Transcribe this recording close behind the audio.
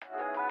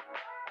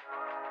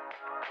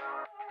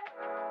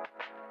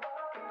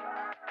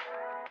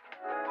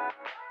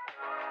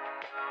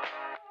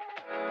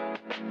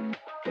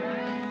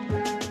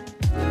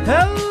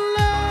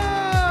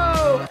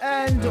Hello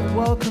and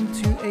welcome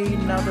to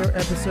another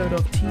episode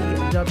of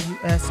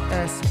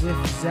TWSS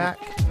with Zach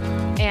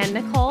and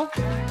Nicole.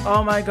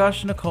 Oh my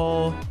gosh,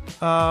 Nicole.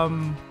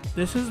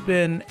 This has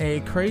been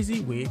a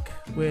crazy week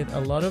with a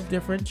lot of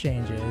different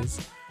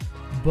changes,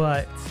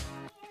 but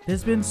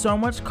there's been so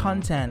much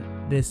content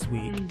this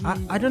week.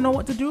 I don't know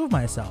what to do with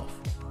myself.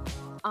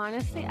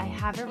 Honestly, I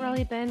haven't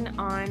really been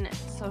on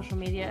social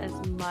media as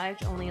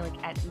much, only like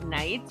at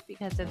night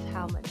because of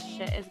how much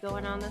shit is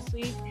going on this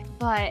week.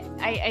 But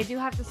I do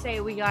have to say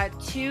we got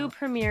two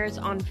premieres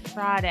on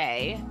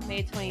Friday,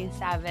 May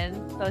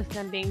 27th, both of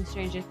them being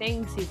Stranger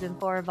Things Season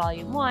 4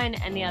 Volume 1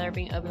 and the other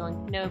being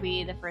Obi-Wan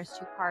Kenobi. The first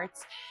two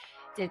parts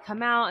did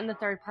come out and the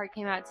third part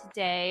came out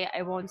today.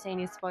 I won't say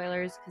any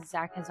spoilers because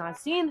Zach has not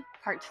seen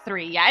part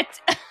 3 yet.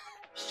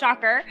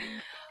 Shocker.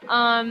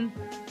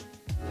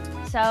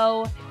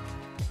 So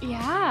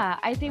yeah,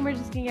 I think we're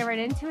just gonna get right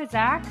into it,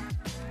 Zach.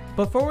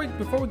 Before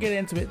we get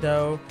into it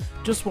though,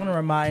 just want to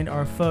remind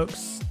our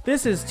folks,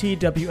 this is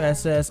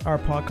TWSS, our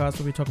podcast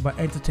where we talk about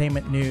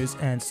entertainment news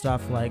and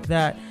stuff like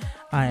that.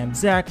 I am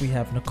Zach, we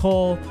have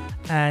Nicole,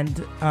 and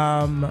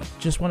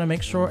just want to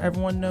make sure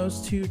everyone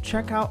knows to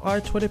check out our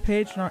Twitter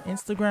page and our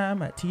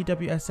Instagram at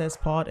TWSS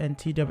Pod and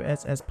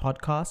TWSS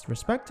Podcast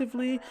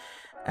respectively.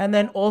 And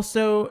then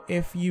also,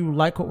 if you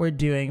like what we're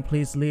doing,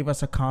 please leave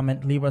us a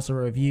comment, leave us a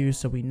review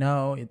so we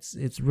know.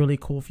 It's really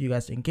cool for you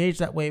guys to engage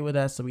that way with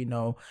us so we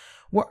know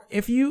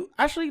if you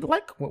actually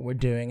like what we're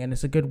doing. And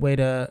it's a good way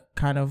to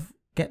kind of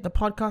get the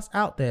podcast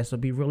out there. So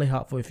it'd be really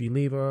helpful if you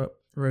leave a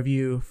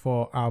review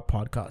for our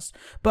podcast.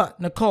 But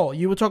Nicole,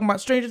 you were talking about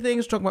Stranger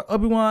Things, talking about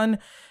Obi-Wan.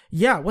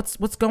 Yeah, what's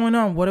going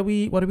on? What are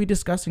we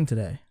discussing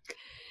today?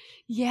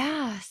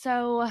 Yeah,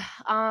 so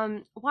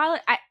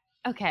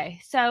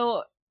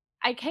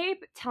I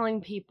keep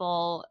telling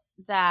people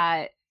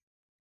that,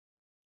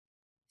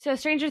 so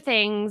Stranger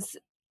Things,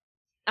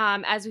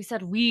 as we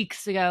said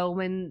weeks ago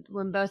when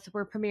both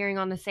were premiering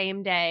on the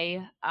same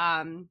day,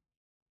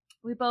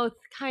 we both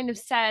kind of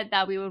said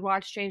that we would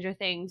watch Stranger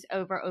Things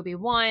over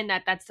Obi-Wan,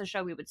 that's the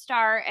show we would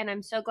start, and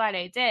I'm so glad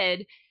I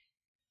did.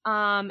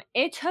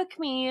 It took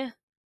me,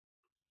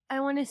 I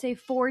want to say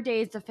 4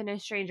 days to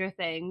finish Stranger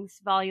Things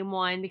Volume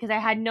 1 because I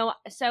had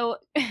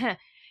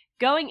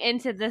going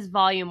into this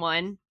Volume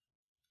 1,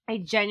 I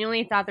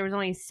genuinely thought there was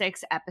only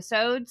 6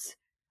 episodes.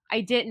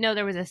 I didn't know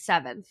there was a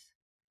 7th.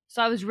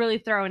 So I was really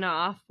thrown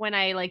off when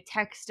I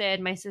texted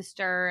my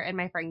sister and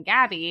my friend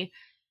Gabby,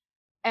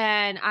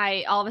 and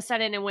I all of a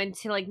sudden it went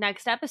to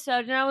next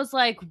episode and I was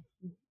like,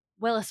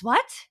 Willis,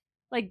 what?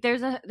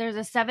 There's a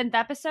 7th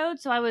episode?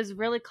 So I was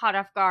really caught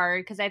off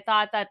guard because I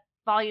thought that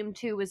Volume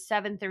 2 was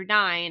 7 through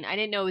 9. I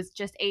didn't know it was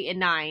just 8 and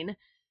 9.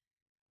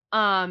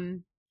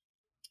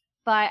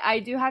 But I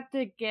do have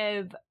to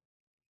give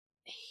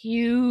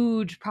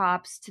huge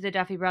props to the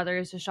Duffy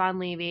brothers, to Sean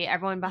Levy,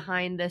 everyone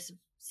behind this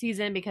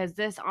season, because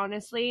this,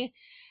 honestly,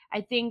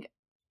 I think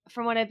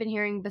from what I've been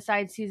hearing,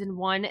 besides season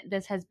 1,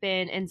 this has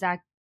been, and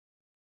Zach,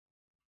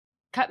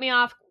 cut me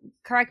off,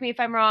 correct me if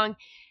I'm wrong,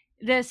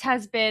 this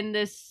has been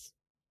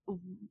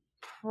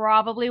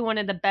probably one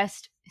of the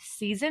best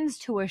seasons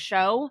to a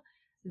show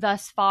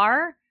thus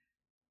far.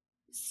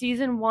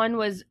 Season 1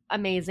 was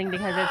amazing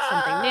because it's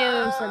something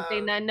new,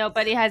 something that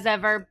nobody has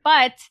ever,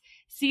 but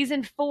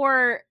season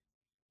 4,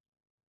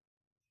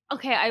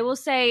 okay, I'll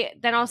say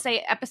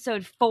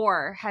episode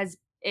 4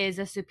 is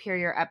a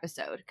superior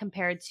episode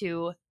compared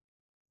to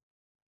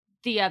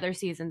the other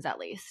seasons, at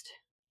least.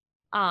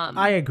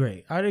 I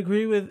agree. I'd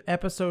agree with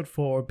episode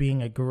 4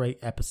 being a great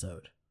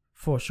episode,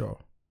 for sure.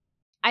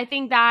 I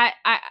think that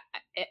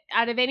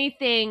out of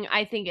anything,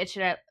 I think it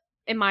should,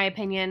 in my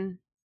opinion,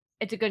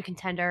 it's a good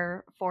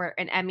contender for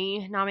an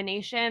Emmy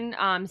nomination.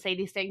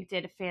 Sadie Sink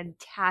did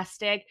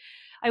fantastic.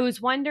 I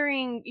was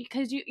wondering,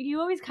 because you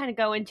always kind of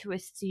go into a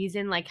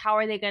season how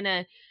are they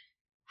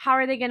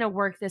gonna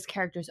work this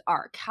character's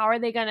arc? How are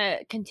they gonna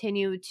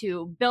continue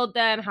to build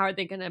them? How are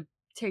they gonna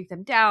take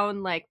them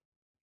down?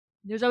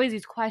 There's always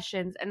these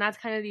questions, and that's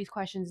kind of these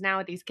questions now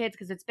with these kids,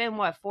 because it's been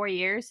 4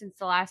 years since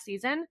the last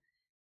season,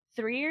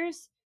 3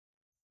 years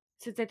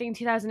since I think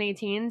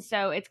 2018.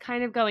 So it's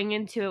kind of going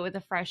into it with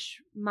a fresh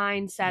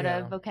mindset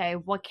of, okay,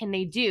 what can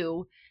they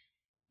do?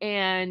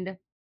 And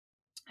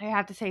I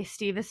have to say,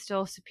 Steve is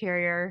still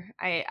superior.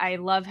 I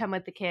love him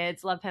with the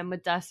kids, love him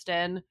with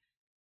Dustin.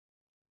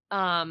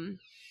 I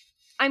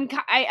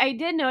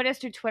did notice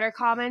through Twitter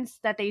comments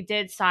that they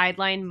did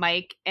sideline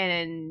Mike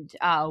and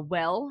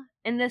Will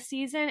in this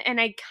season, and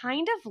I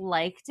kind of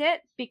liked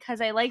it because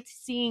I liked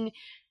seeing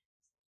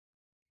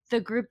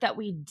the group that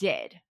we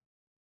did,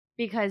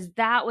 because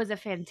that was a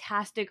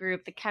fantastic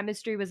group. The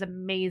chemistry was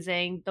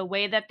amazing. The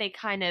way that they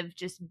kind of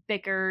just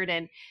bickered,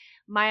 and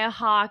Maya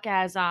Hawke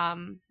as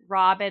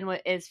Robin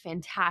is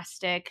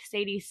fantastic.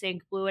 Sadie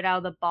Sink blew it out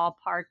of the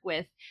ballpark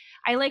with,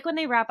 I like when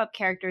they wrap up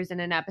characters in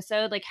an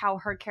episode, how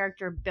her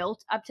character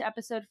built up to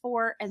episode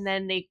 4, and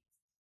then they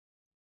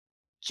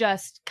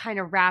just kind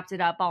of wrapped it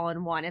up all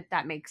in one, if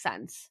that makes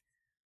sense.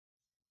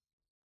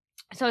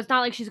 So it's not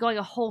like she's going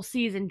a whole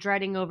season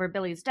dreading over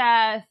Billy's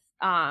death.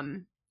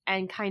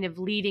 and kind of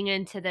leading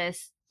into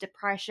this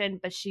depression,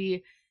 but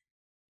she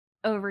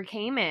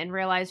overcame it and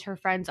realized her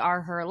friends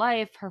are her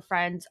life, her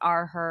friends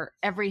are her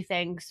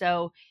everything.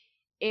 So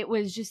it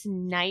was just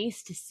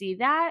nice to see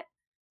that.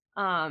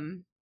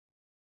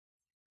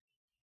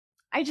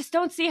 I just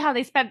don't see how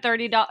they spent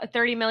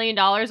 $30 million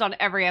on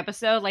every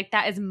episode. Like,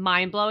 that is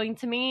mind-blowing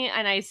to me,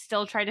 and I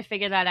still try to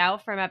figure that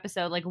out from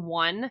episode,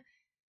 1.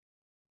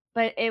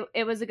 But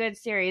it was a good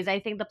series. I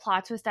think the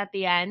plot twist at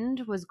the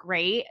end was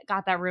great.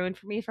 Got that ruined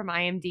for me from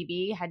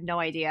IMDb. Had no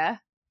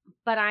idea.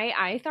 But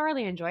I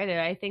thoroughly enjoyed it.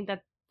 I think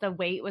that the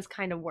wait was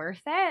kind of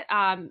worth it.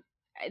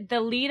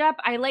 The lead up,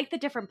 I like the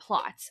different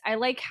plots. I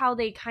like how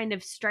they kind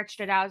of stretched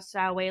it out so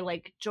that way,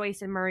 like,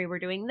 Joyce and Murray were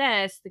doing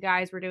this, the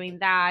guys were doing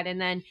that, and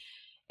then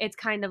it's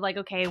kind of like,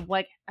 okay,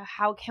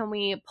 how can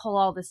we pull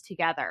all this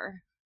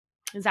together?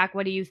 Zach,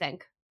 what do you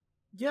think?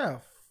 Yeah,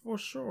 for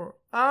sure.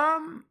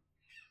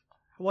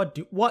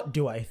 What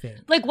do I think?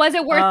 Like, was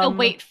it worth the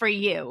wait for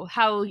you?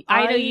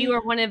 I know you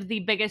are one of the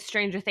biggest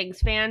Stranger Things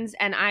fans,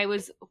 and I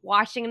was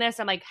watching this.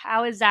 I'm like,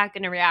 how is Zach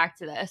going to react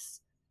to this?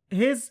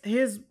 Here's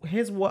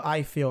what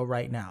I feel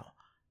right now.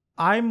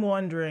 I'm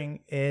wondering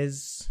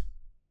is,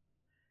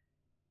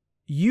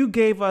 you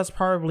gave us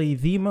probably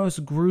the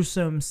most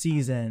gruesome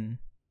season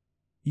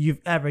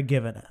you've ever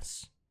given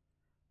us.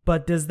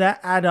 But does that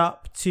add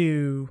up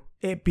to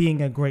it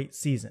being a great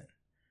season?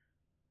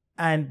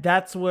 And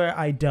that's where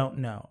I don't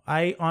know.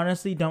 I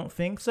honestly don't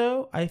think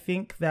so. I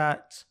think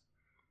that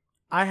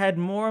I had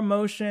more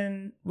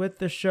emotion with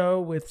the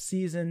show with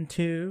season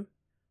 2.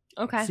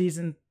 Okay.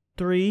 Season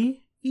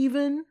 3,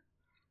 even.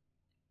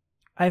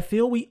 I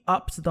feel we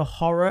upped the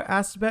horror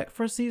aspect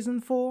for season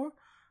 4.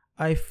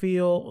 I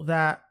feel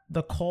that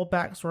the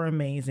callbacks were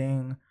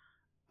amazing.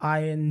 I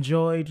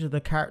enjoyed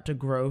the character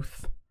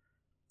growth.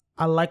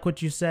 I like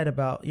what you said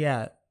about,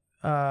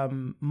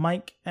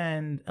 Mike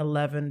and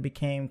Eleven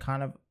became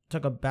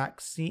took a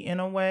back seat in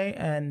a way,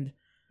 and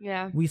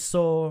we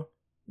saw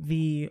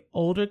the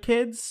older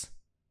kids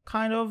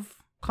kind of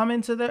come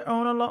into their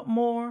own a lot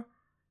more,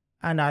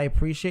 and I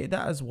appreciate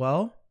that as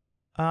well.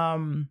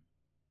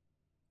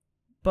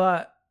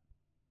 But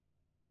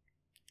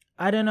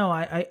I don't know.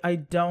 I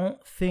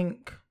don't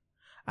think.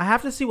 I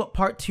have to see what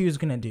part 2 is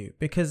going to do,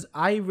 because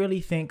I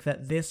really think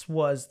that this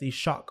was the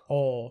shock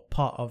all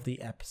part of the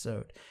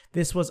episode.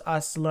 This was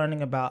us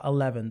learning about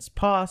Eleven's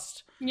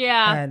past.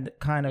 Yeah. And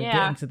kind of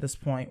getting to this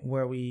point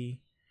where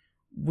we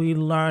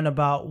learn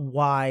about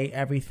why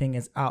everything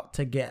is out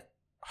to get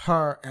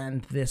her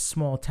and this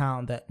small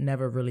town that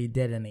never really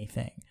did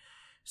anything.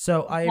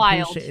 So I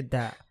appreciated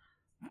that.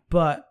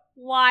 But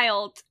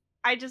wild.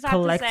 I just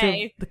have to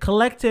say,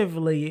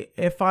 collectively,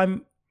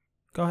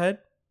 go ahead.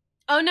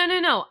 Oh,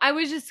 no. I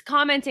was just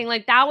commenting,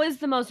 like, that was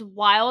the most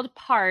wild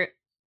part,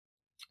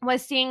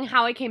 was seeing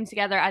how it came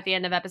together at the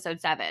end of episode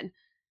 7.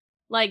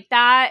 Like,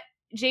 that,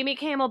 Jamie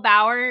Campbell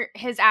Bower,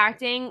 his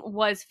acting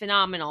was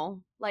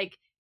phenomenal. Like,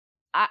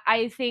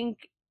 I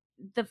think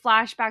the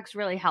flashbacks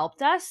really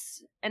helped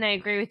us, and I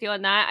agree with you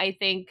on that. I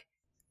think,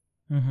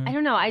 I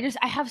don't know, I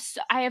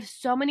have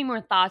so many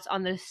more thoughts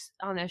on this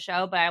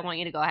show, but I want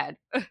you to go ahead.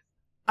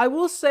 I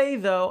will say,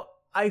 though,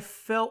 I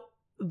felt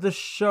the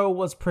show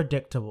was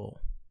predictable.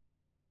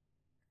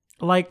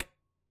 Like,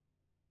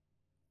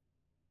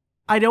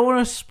 I don't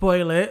want to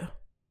spoil it,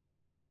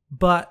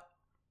 but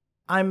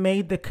I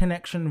made the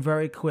connection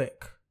very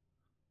quick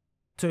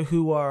to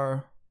who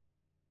our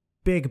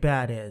big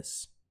bad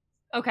is.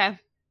 Okay.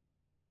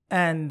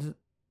 And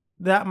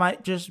that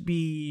might just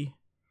be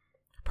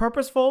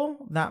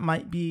purposeful. That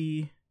might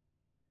be,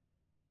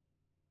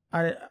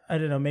 I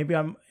don't know, maybe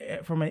I'm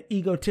from an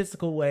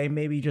egotistical way,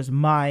 maybe just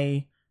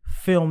my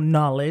film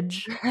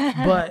knowledge,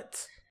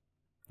 but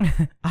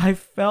I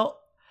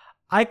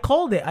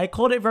called it. I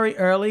called it very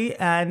early,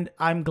 and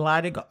I'm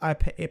glad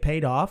it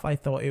paid off. I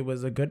thought it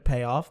was a good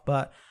payoff,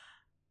 but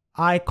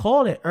I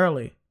called it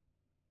early.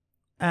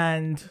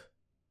 And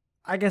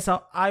I guess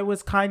I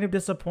was kind of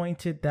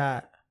disappointed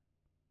that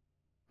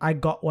I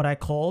got what I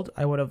called.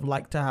 I would have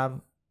liked to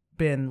have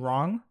been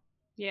wrong.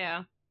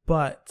 Yeah.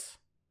 But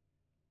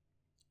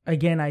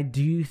again, I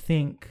do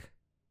think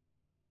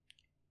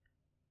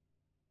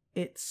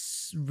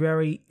it's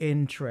very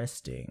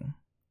interesting.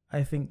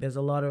 I think there's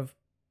a lot of,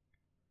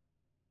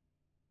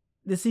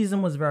 this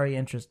season was very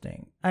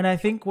interesting. And I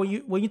think when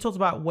you talked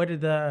about where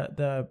did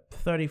the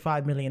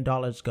 $35 million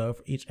go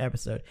for each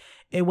episode,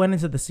 it went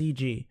into the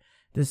CG.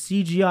 The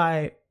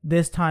CGI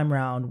this time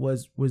round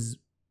was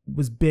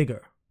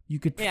bigger. You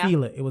could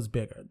feel it. It was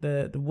bigger.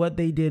 The what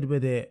they did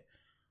with it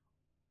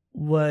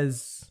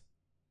was,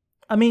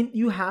 I mean,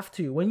 you have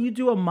to. When you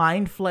do a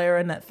mind flare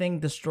and that thing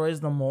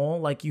destroys them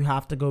all, like, you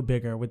have to go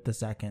bigger with the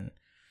second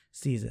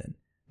season.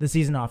 The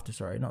season after,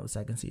 sorry, not the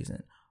second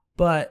season.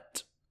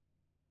 But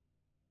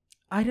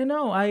I don't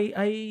know.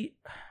 I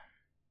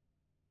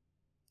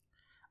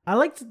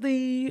liked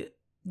the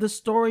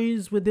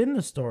stories within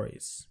the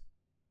stories.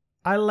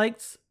 I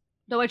liked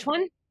the which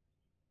one?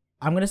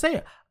 I'm gonna say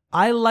it.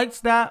 I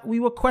liked that we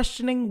were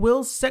questioning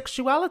Will's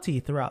sexuality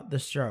throughout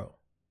this show,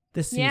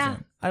 this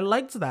season. I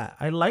liked that.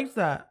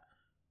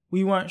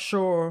 we weren't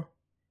sure,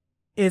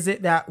 is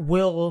it that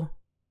Will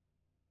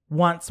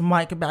wants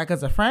Mike back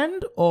as a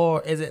friend,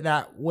 or is it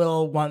that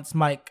Will wants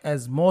Mike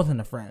as more than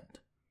a friend?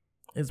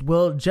 Is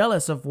Will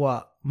jealous of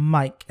what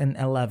Mike and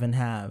Eleven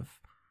have?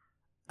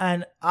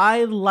 And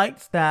I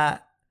liked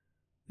that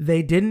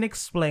they didn't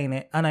explain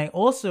it. And I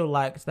also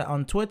liked that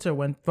on Twitter,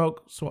 when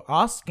folks were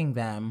asking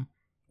them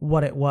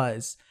what it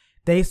was,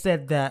 they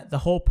said that the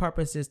whole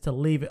purpose is to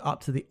leave it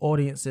up to the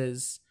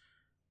audience's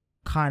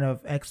kind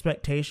of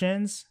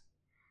expectations.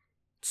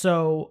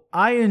 So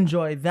I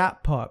enjoy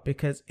that part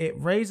because it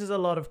raises a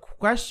lot of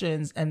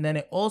questions, and then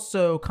it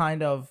also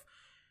kind of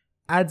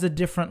adds a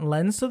different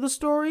lens to the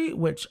story,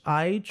 which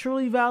I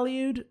truly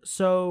valued.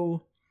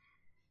 So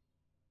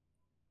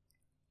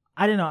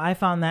I don't know, I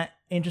found that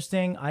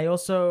interesting. I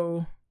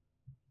also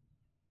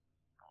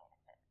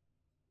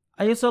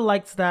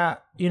liked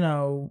that, you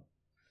know,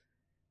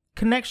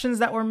 connections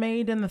that were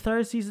made in the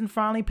third season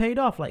finally paid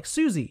off, like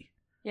Susie.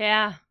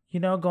 Yeah. You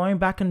know, going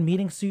back and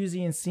meeting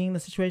Susie and seeing the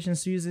situation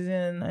Susie's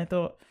in, I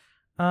thought,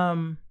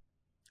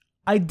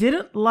 I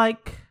didn't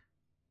like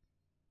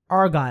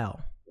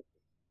Argyle.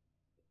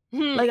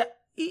 Like,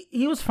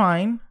 he was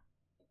fine,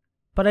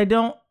 but I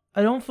don't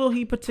feel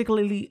he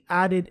particularly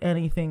added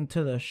anything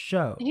to the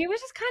show. He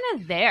was just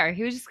kind of there.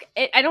 He was just,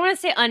 I don't want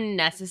to say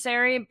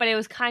unnecessary, but it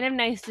was kind of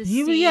nice to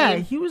see. Yeah,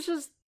 he was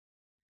just.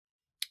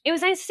 It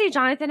was nice to see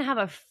Jonathan have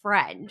a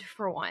friend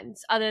for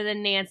once, other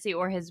than Nancy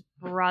or his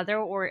brother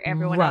or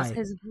everyone else.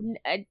 Because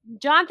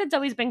Jonathan's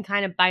always been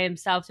kind of by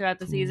himself throughout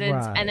the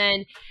seasons. Right. And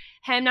then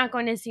him not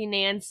going to see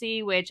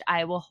Nancy, which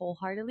I will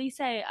wholeheartedly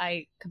say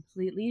I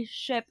completely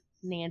ship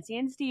Nancy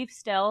and Steve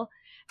still.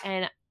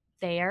 And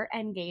they are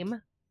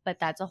endgame, but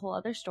that's a whole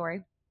other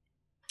story.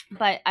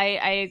 But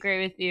I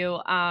agree with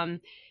you.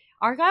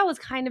 Argyle was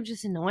kind of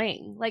just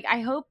annoying. Like, I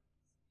hope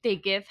they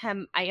give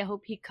him, I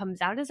hope he comes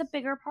out as a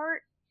bigger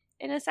part,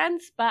 in a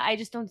sense, but I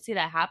just don't see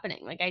that happening.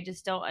 Like, I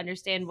just don't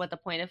understand what the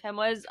point of him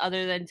was,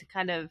 other than to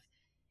kind of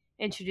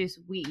introduce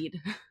weed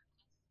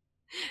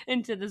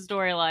into the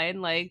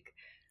storyline. Like,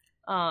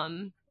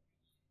 well,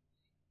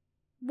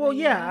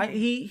 yeah,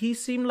 he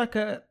seemed like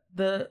the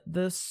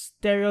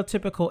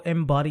stereotypical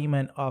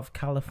embodiment of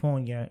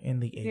California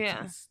in the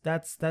 80s. Yeah.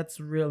 That's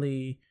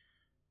really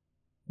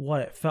what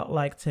it felt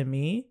like to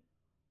me.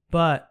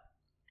 But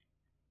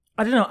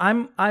I don't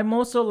know. I'm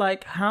also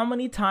like, how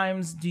many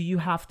times do you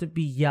have to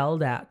be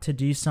yelled at to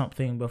do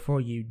something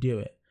before you do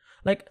it?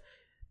 Like,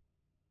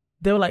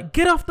 they were like,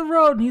 get off the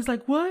road. And he's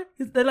like, what?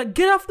 They're like,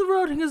 get off the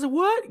road. And he goes,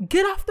 what?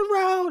 Get off the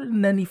road.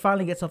 And then he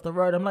finally gets off the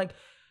road. I'm like,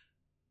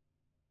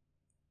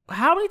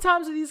 how many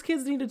times do these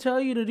kids need to tell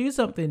you to do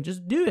something?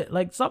 Just do it.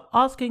 Like, stop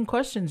asking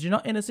questions. You're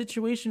not in a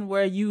situation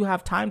where you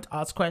have time to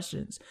ask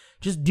questions.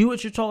 Just do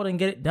what you're told and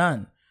get it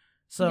done.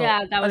 So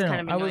yeah, that was kind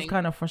of annoying. I was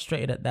kind of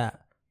frustrated at that.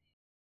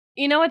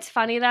 You know what's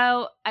funny,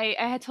 though? I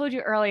had told you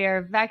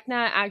earlier,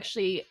 Vecna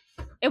actually,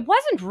 it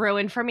wasn't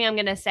ruined for me, I'm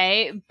going to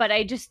say, but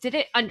I just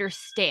didn't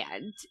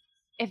understand,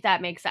 if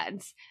that makes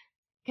sense.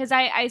 Because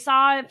I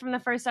saw from the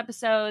first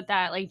episode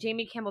that, like,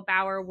 Jamie Campbell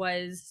Bower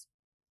was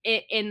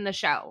in the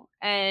show.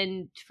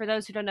 And for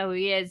those who don't know who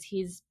he is,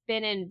 he's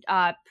been in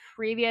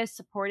previous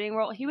supporting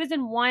role. He was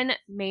in one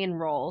main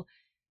role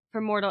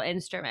for Mortal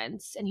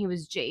Instruments, and he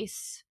was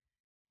Jace.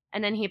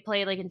 And then he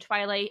played, like, in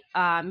Twilight.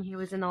 He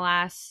was in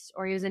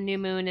he was in New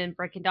Moon and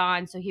Break and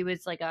Dawn. So he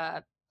was like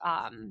a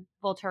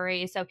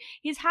Volturi. So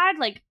he's had,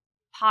 like,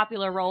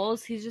 popular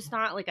roles. He's just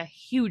not, like, a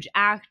huge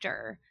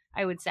actor,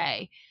 I would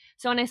say.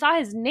 So when I saw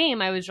his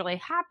name, I was really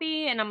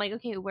happy. And I'm like,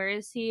 okay, where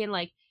is he? And,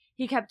 like,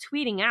 he kept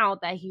tweeting out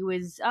that he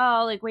was,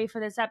 like, wait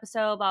for this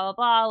episode, blah, blah,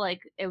 blah.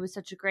 Like, it was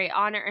such a great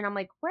honor. And I'm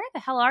like, where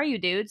the hell are you,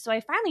 dude? So I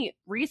finally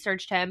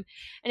researched him.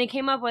 And he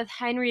came up with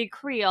Henry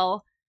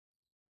Creel.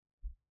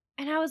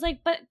 And I was like,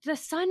 but the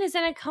son is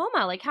in a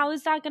coma. Like, how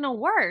is that going to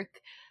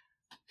work?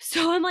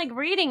 So I'm, like,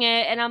 reading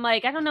it, and I'm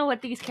like, I don't know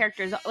what these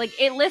characters are. Like,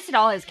 it listed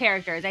all his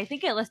characters. I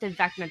think it listed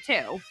Vecna,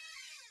 too.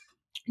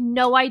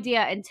 No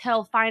idea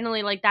until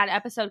finally, like, that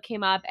episode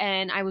came up,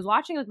 and I was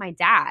watching it with my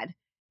dad.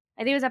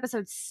 I think it was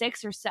episode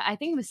 6 or 7. I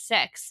think it was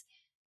 6.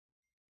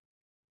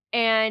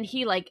 And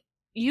he, like,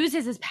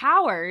 uses his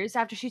powers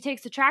after she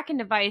takes the tracking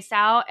device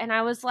out, and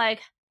I was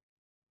like,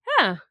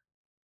 huh.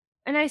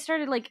 And I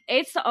started, like,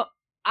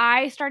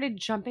 I started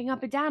jumping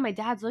up and down. My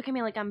dad's looking at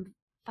me like I'm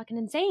fucking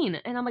insane.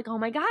 And I'm like, oh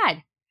my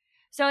God.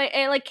 So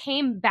it like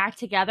came back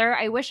together.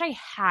 I wish I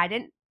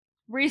hadn't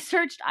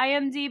researched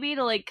IMDb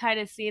to, like, kind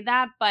of see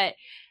that, but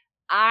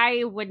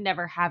I would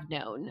never have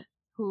known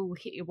who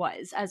he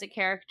was as a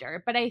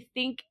character. But I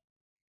think,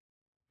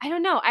 I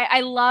don't know.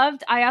 I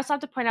also have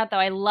to point out, though,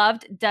 I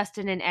loved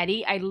Dustin and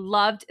Eddie. I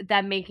loved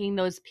them making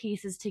those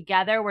pieces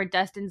together where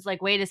Dustin's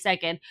like, wait a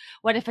second,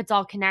 what if it's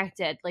all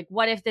connected? Like,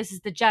 what if this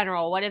is the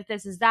general? What if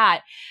this is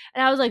that?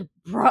 And I was like,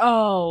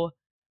 bro,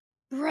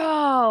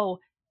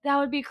 that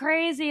would be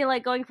crazy.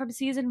 Like, going from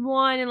season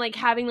 1 and, like,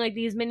 having, like,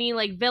 these mini,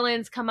 like,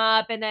 villains come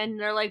up, and then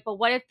they're like, but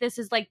what if this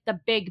is, like, the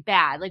big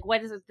bad? Like,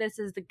 what is this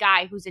is the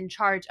guy who's in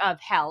charge of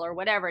hell or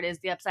whatever it is,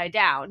 the Upside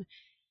Down?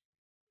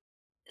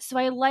 so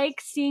I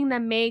like seeing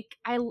them make,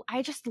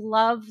 I just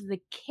love the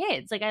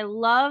kids. Like, I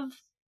love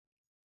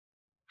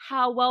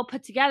how well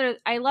put together.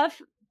 I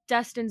love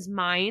Dustin's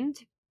mind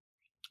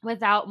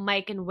without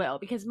Mike and Will,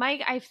 because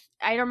Mike, I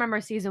don't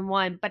remember season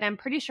 1, but I'm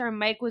pretty sure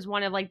Mike was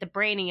one of like the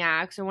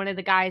brainiacs or one of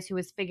the guys who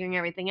was figuring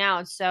everything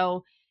out.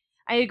 So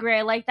I agree.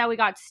 I like that we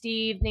got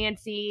Steve,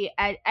 Nancy,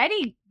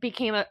 Eddie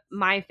became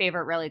my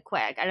favorite really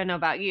quick. I don't know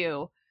about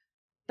you,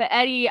 but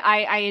Eddie,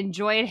 I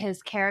enjoyed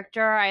his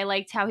character. I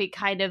liked how he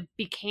kind of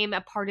became a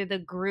part of the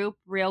group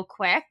real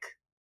quick.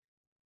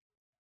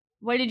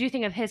 What did you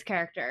think of his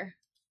character?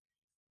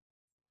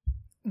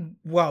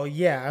 Well,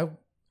 yeah.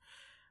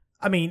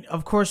 I mean,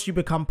 of course, you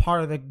become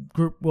part of the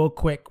group real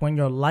quick when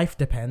your life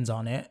depends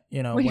on it.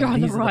 You know, when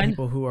these are the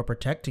people who are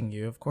protecting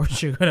you. Of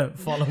course, you're gonna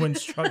follow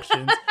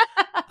instructions.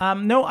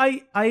 No,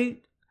 I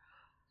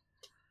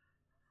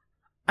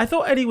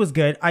thought Eddie was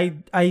good.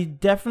 I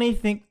definitely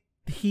think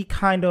he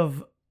kind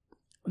of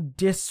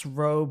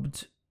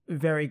disrobed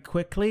very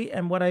quickly,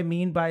 and what I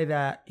mean by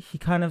that, he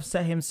kind of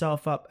set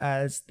himself up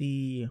as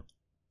the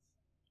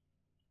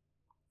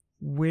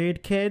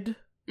weird kid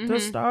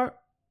to start.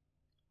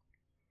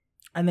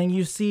 And then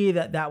you see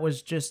that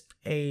was just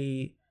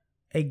a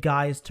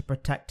guise to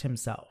protect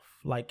himself.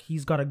 Like,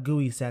 he's got a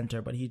gooey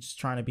center, but he's just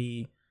trying to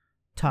be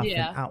tough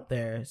and out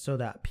there so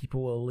that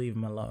people will leave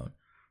him alone.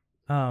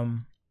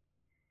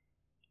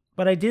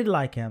 But I did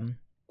like him.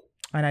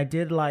 And I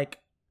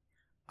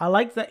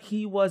like that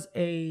he was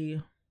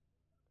a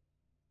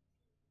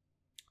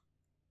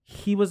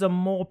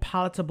more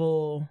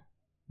palatable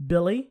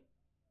Billy.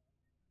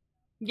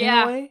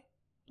 Yeah. In a way.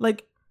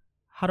 Like,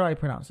 how do I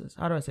pronounce this?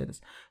 How do I say this?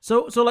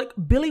 So like,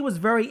 Billy was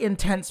very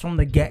intense from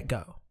the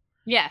get-go.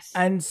 Yes.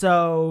 And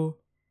so,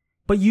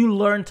 but you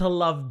learned to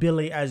love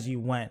Billy as you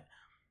went.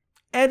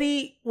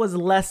 Eddie was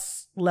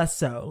less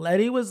so.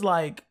 Eddie was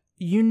like,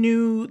 you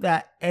knew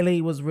that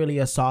Eddie was really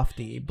a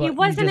softie, but he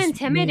wasn't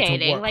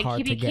intimidating. Like,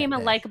 he became a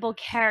likable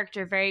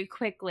character very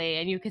quickly,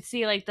 and you could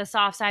see like the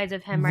soft sides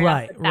of him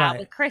right off the bat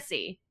with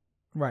Chrissy.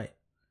 Right.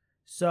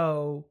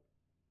 So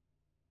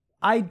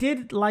I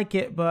did like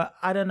it, but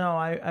I don't know.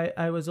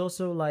 I was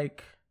also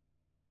like,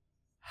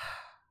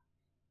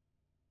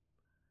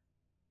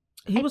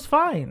 he was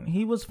fine.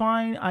 He was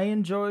fine. I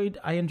enjoyed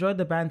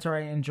the banter.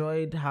 I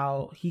enjoyed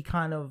how he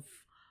kind of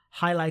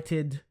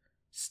highlighted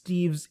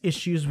Steve's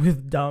issues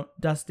with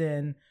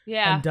Dustin,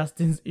 and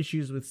Dustin's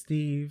issues with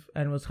Steve,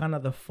 and was kind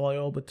of the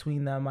foil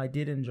between them. I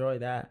did enjoy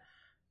that,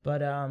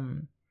 but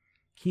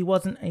he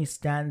wasn't a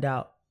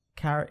standout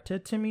character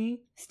to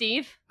me.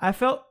 Steve? I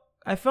felt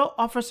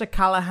Officer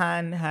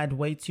Callahan had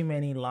way too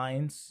many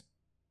lines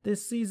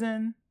this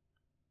season.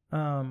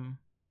 And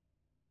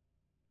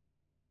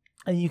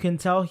you can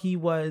tell he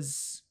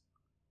was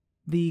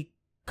the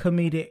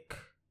comedic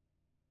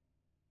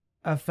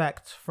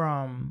effect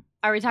from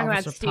Are we talking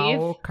Officer about Steve?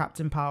 Powell,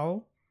 Captain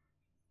Powell?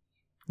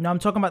 No, I'm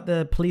talking about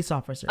the police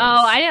officers.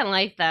 Oh, I didn't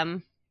like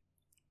them.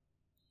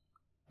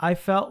 I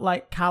felt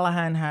like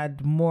Callahan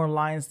had more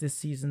lines this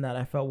season that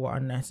I felt were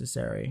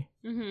unnecessary.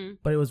 Mm-hmm.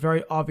 But it was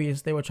very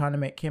obvious they were trying to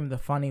make him the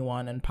funny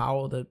one and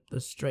Powell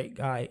the straight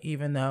guy,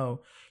 even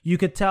though you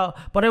could tell.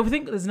 But I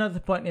think there's another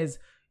point is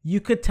you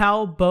could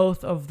tell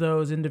both of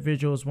those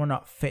individuals were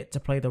not fit to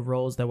play the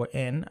roles they were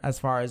in as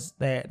far as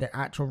their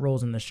actual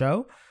roles in the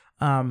show.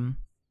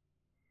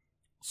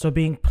 So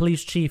being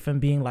police chief and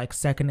being like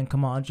second in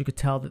command, you could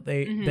tell that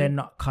they're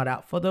not cut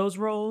out for those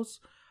roles.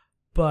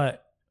 And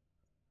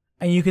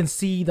you can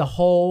see the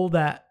hole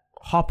that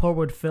Hopper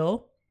would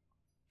fill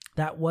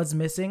that was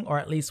missing, or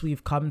at least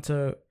we've come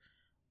to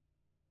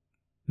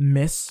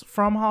miss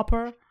from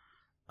Hopper.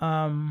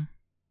 But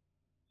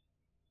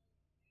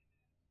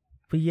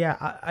yeah,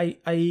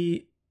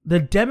 I the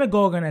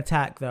Demogorgon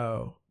attack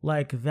though,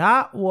 like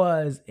that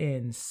was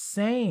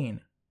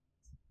insane.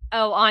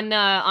 Oh, on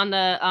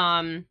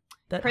the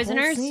that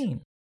prisoners? Whole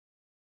scene.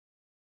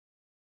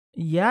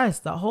 Yes,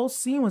 the whole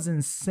scene was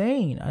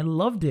insane. I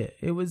loved it.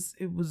 It was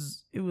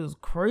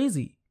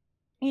crazy.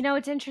 You know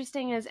what's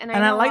interesting is, and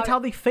I liked how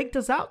they faked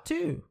us out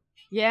too.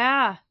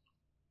 Yeah.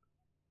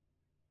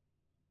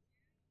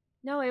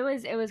 No, it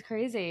was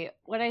crazy.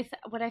 What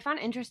I found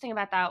interesting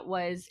about that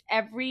was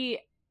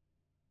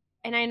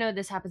and I know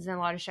this happens in a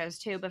lot of shows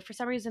too, but for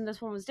some reason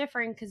this one was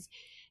different because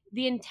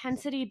the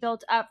intensity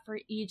built up for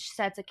each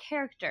sets of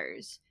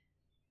characters.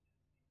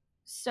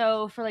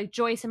 So for like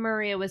Joyce and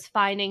Maria was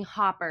finding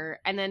Hopper,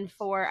 and then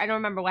I don't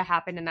remember what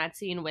happened in that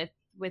scene with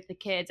the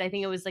kids. I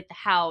think it was like the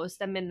house,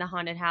 them in the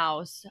haunted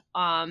house.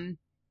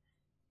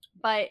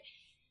 But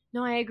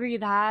no, I agree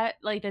that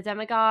like the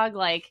demagogue,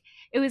 like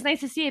it was nice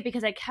to see it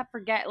because I kept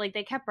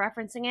they kept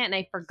referencing it and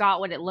I forgot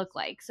what it looked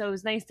like. So it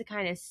was nice to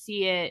kind of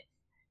see it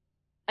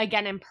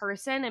again in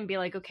person and be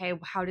like, okay,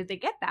 how did they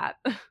get that?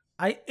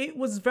 It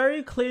was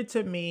very clear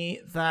to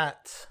me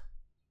that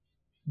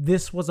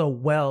this was a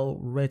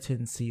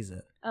well-written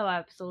season. Oh,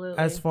 absolutely.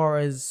 As far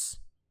as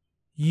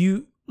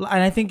and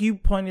I think you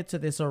pointed to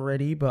this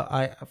already,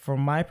 but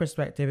from my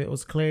perspective, it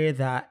was clear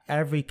that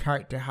every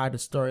character had a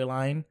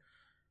storyline,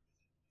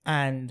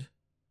 and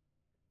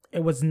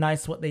it was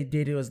nice what they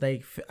did. It was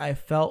I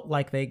felt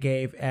like they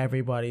gave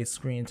everybody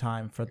screen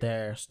time for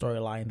their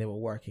storyline they were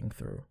working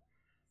through.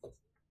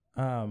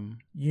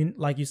 You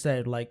like you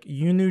said, like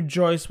you knew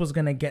Joyce was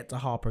gonna get to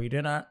Hopper. You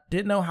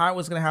didn't know how it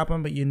was gonna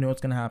happen, but you knew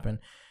it's gonna happen.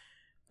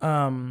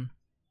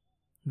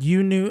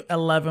 You knew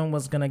 11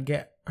 was gonna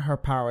get her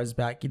powers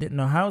back. You didn't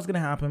know how it was gonna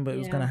happen, but it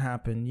was gonna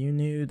happen. You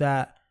knew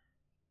that.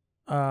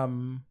 I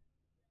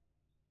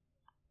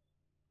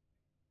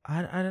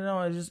don't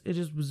know. It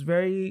just was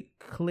very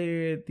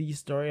clear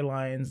these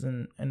storylines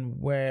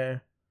and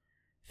where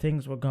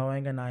things were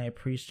going, and I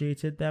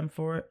appreciated them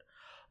for it.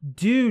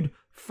 Dude,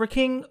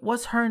 freaking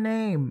what's her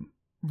name?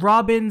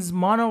 Robin's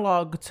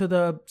monologue to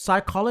the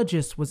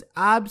psychologist was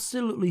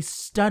absolutely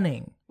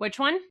stunning. Which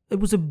one? It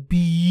was a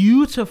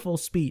beautiful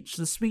speech.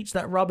 The speech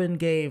that Robin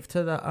gave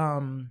to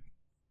the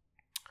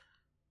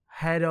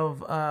head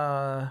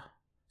of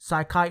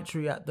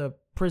psychiatry at the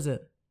prison.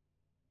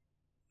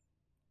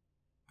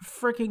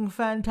 Freaking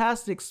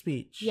fantastic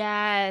speech.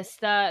 Yes,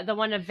 the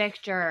one of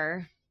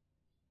Victor.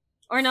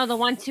 Or no, the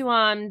one to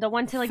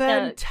like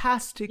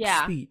fantastic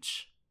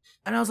speech.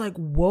 And I was like,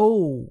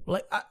 whoa.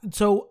 Like,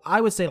 so I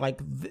would say, like,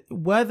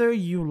 whether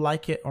you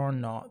like it or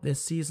not,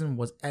 this season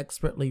was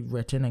expertly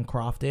written and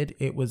crafted.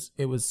 It was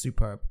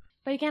superb.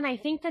 But again, I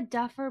think the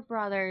Duffer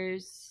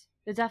Brothers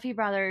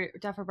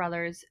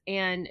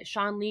and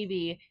Sean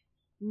Levy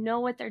know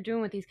what they're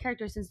doing with these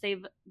characters since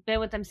they've been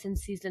with them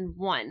since season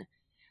 1.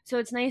 So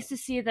it's nice to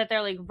see that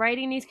they're like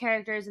writing these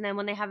characters, and then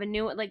when they have a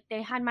new, like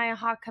they had Maya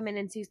Hawke come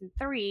in season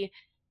 3,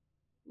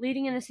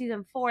 leading into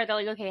season 4, they're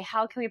like, okay,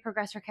 how can we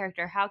progress her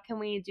character? How can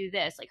we do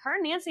this? Like her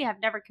and Nancy have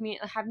never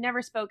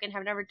spoken,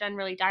 have never done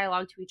really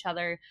dialogue to each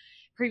other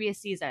previous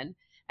season.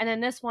 And then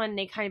this one,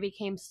 they kind of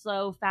became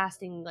slow,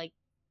 fasting, like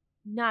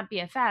not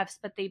BFFs,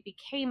 but they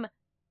became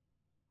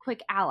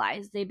quick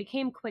allies. They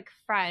became quick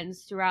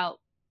friends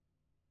throughout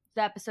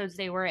the episodes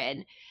they were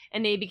in.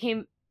 And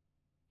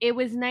it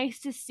was nice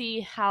to see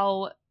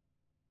how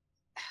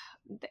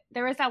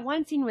there was that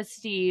one scene with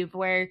Steve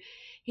where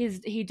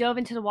he dove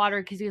into the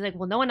water because he was like,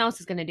 well, no one else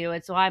is going to do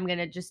it, so I'm going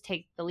to just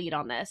take the lead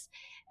on this.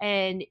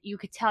 And you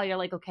could tell, you're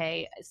like,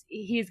 okay,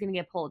 he's going to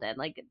get pulled in.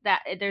 Like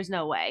that, there's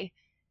no way.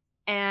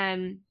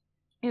 And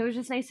it was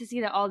just nice to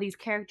see that all these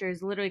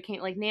characters literally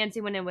came, like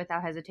Nancy went in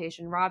without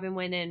hesitation. Robin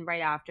went in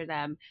right after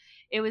them.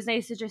 It was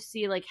nice to just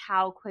see like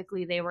how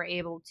quickly they were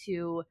able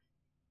to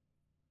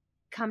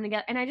come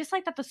together. And I just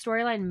like that the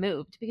storyline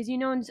moved because, you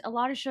know, in a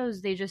lot of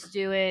shows, they just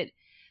do it.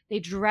 They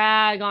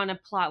drag on a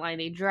plot line.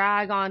 They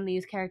drag on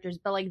these characters.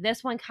 But like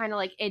this one kind of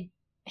like it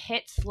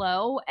hit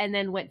slow and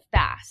then went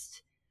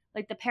fast.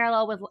 Like the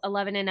parallel with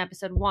 11 in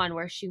episode 1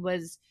 where she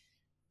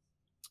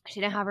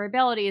didn't have her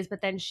abilities,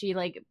 but then she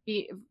like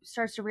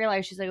starts to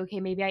realize she's like,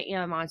 okay, maybe I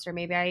am a monster.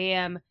 Maybe I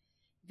am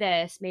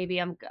this. Maybe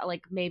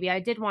I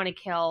did want to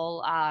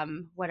kill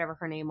whatever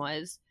her name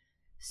was.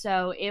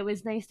 So it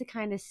was nice to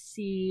kind of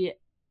see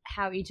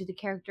how each of the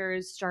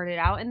characters started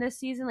out in this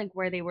season, like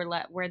where they're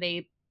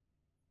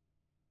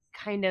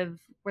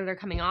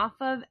coming off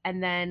of,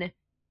 and then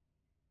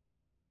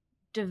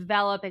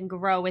develop and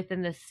grow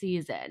within the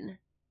season.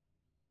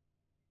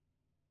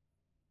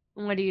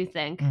 What do you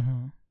think?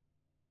 Mm-hmm.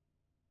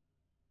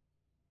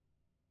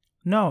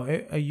 No,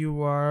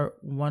 you are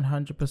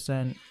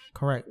 100%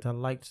 correct. I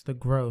liked the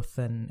growth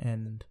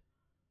and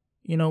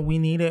you know, we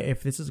need it.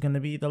 If this is going to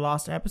be the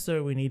last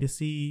episode, we need to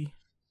see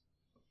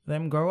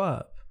them grow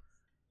up.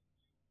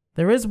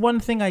 There is one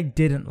thing I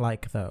didn't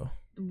like, though.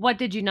 What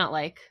did you not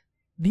like?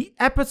 The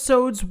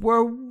episodes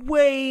were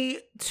way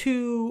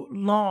too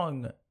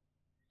long.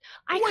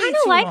 I kind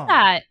of like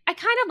that.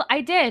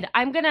 I did.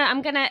 I'm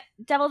gonna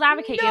devil's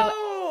advocate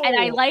you, and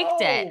I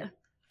liked it.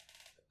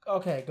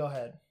 Okay, go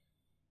ahead.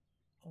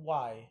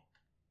 Why?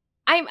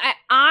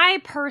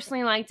 I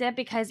personally liked it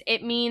because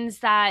it means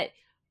that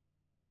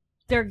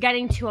they're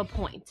getting to a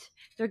point.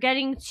 They're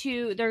getting us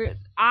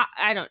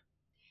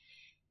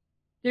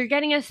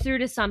through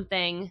to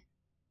something.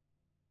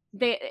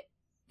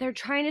 They're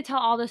trying to tell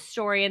all the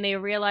story and they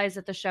realize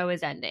that the show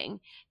is ending.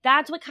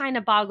 That's what kind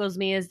of boggles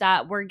me, is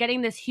that we're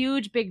getting this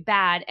huge big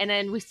bad and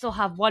then we still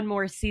have one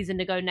more season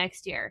to go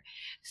next year.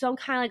 So I'm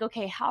kind of like,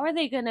 okay, how are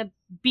they going to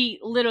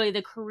beat literally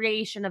the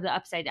creation of the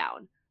Upside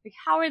Down? Like,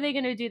 how are they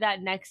going to do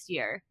that next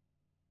year?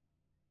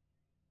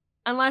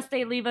 Unless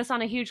they leave us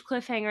on a huge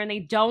cliffhanger and they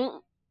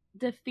don't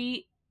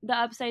defeat the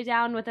Upside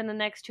Down within the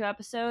next 2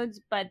 episodes.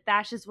 But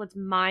that's just what's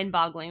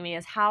mind-boggling me,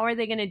 is how are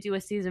they going to do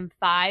a season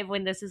 5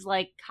 when this is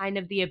like kind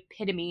of the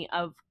epitome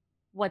of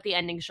what the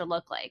ending should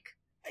look like?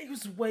 It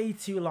was way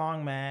too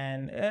long,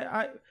 man.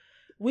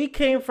 We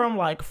came from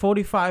like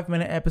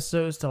 45-minute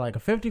episodes to like a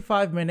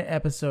 55-minute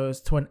episodes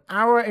to an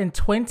hour and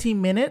 20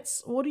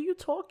 minutes. What are you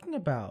talking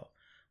about?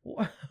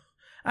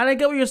 And I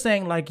get what you're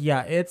saying. Like,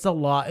 yeah, it's a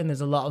lot and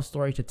there's a lot of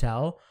story to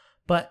tell.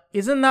 But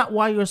isn't that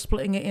why you're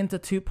splitting it into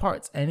 2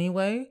 parts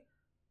anyway?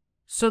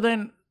 So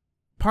then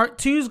part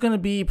 2 is going to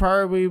be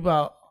probably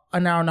about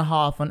an hour and a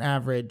half on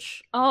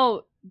average.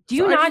 Oh, do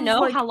you not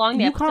know how long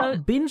the episode... You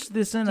can't binge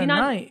this in a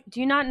night. Do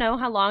you not know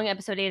how long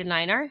episode 8 and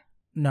 9 are?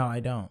 No, I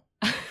don't.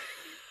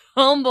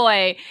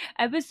 Homeboy.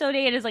 Episode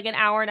 8 is like an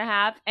hour and a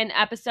half, and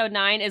episode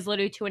 9 is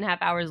literally 2.5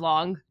 hours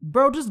long.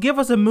 Bro, just give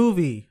us a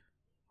movie.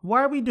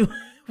 Why are we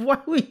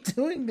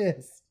doing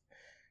this?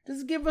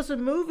 Just give us a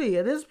movie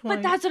at this point.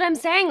 But that's what I'm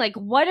saying. Like,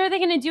 what are they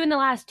going to do in the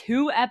last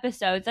 2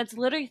 episodes? That's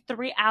literally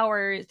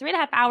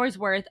 3.5 hours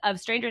worth of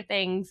Stranger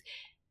Things.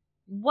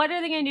 What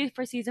are they going to do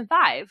for season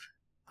 5?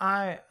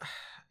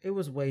 It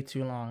was way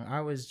too long. I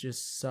was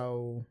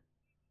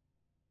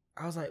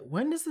like,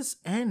 when does this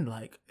end?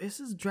 Like, this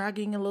is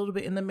dragging a little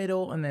bit in the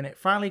middle, and then it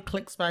finally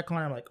clicks back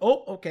on. I'm like,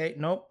 oh, okay,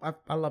 nope,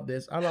 I love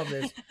this.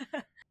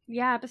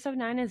 Yeah, episode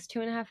 9 is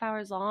 2.5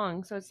 hours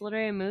long, so it's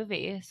literally a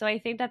movie. So I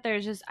think that they're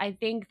just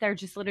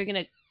literally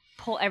gonna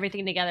pull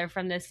everything together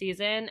from this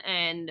season,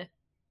 and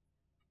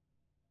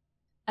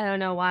I don't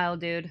know,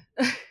 wild, dude.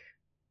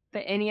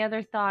 But any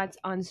other thoughts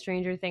on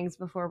Stranger Things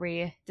before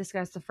we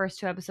discuss the first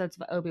 2 episodes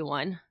of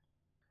Obi-Wan?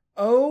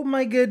 Oh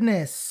my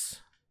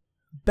goodness.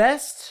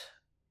 Best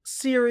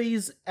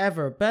series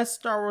ever. Best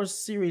Star Wars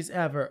series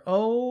ever.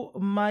 Oh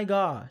my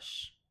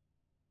gosh.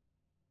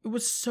 It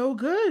was so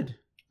good.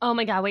 Oh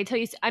my god, wait till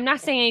you see. I'm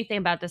not saying anything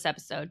about this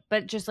episode,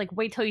 but just like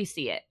wait till you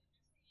see it.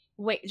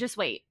 Just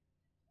wait.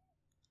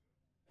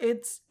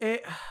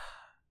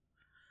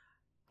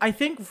 I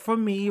think for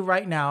me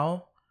right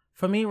now,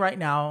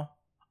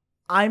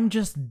 I'm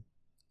just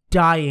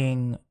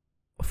dying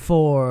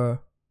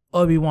for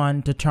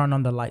Obi-Wan to turn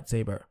on the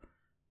lightsaber.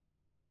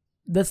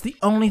 That's the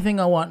only thing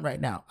I want right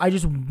now. I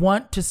just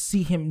want to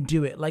see him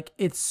do it. Like,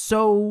 it's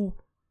so...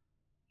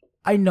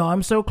 I know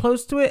I'm so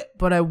close to it,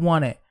 but I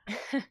want it.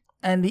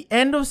 And the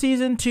end of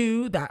season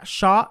 2, that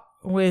shot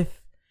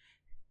with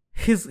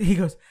he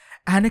goes,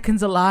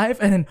 Anakin's alive,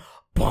 and then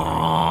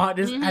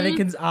just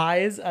Anakin's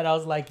eyes, and I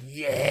was like,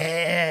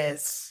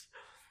 yes.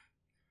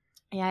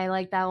 Yeah, I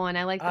like that one.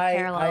 I like the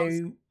parallels.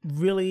 I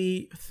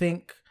really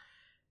think,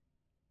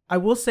 I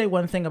will say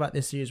one thing about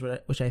this series,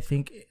 which I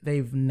think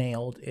they've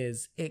nailed,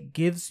 is it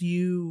gives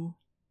you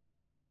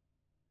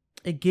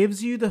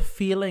the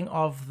feeling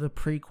of the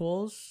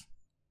prequels,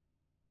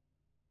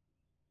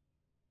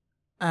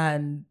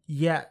 and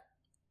yet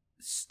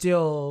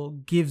still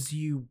gives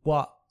you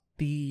what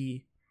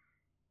the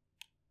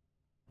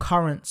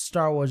current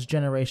Star Wars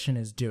generation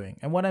is doing.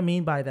 And what I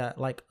mean by that,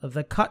 like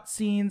the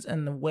cutscenes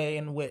and the way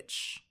in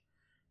which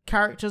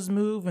characters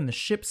move and the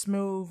ships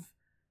move,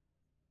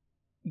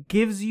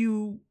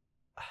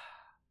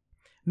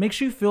 makes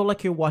you feel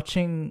like you're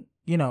watching,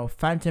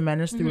 Phantom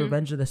Menace through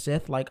Revenge of the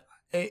Sith. Like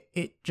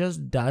it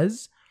just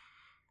does.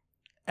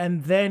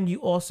 And then you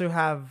also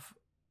have,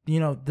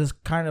 this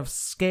kind of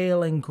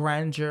scale and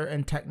grandeur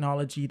and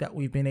technology that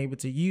we've been able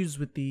to use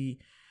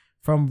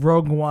from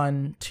Rogue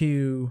One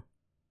to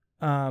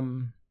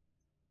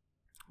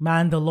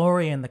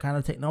Mandalorian, the kind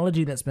of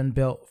technology that's been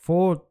built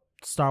for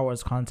Star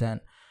Wars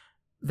content,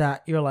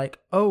 that you're like,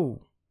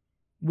 oh,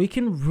 we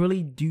can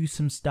really do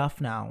some stuff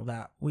now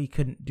that we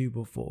couldn't do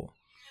before.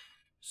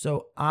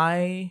 So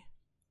I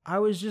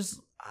was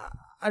just,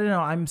 I don't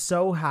know, I'm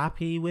so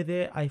happy with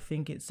it. I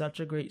think it's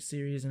such a great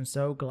series. I'm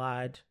so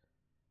glad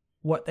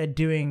what they're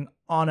doing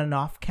on and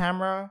off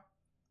camera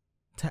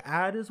to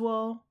add as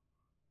well.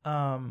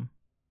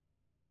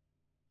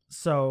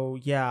 So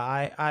yeah,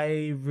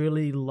 I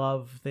really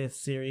love this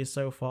series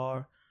so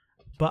far,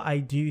 but I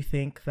do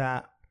think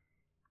that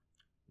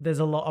there's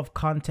a lot of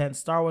content,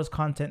 Star Wars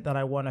content, that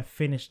I want to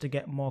finish to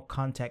get more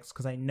context,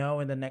 because I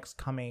know in the next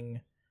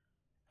coming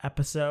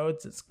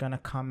episodes it's gonna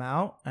come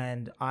out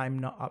and I'm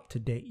not up to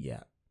date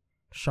yet.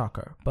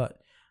 Shocker.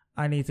 But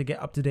I need to get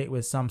up to date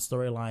with some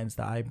storylines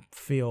that I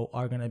feel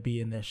are gonna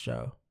be in this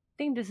show. I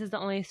think this is the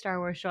only Star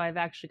Wars show I've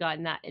actually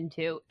gotten that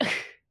into.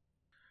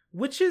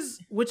 which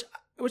is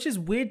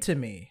weird to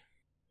me.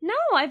 No,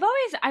 I've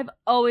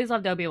always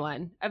loved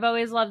Obi-Wan. I've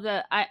always loved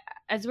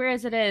as weird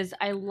as it is,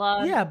 I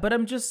love. Yeah, but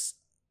I'm just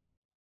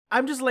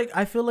like,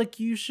 I feel like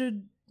you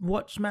should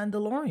watch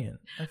Mandalorian.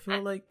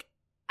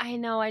 I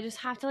know, I just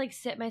have to like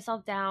sit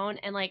myself down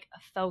and like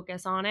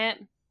focus on it.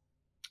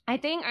 I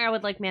think I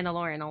would like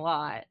Mandalorian a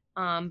lot.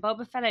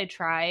 Boba Fett I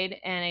tried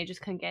and I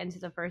just couldn't get into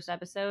the first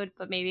episode,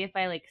 but maybe if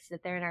I like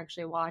sit there and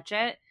actually watch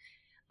it.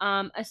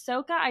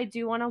 Ahsoka I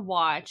do want to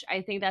watch.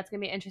 I think that's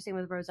gonna be interesting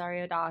with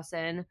Rosario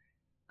Dawson.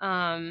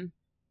 No,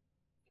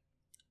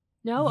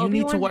 you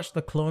need to watch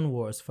the Clone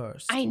Wars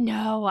first. I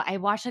know. I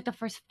watched like the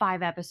first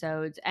 5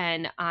 episodes,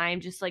 and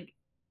I'm just like,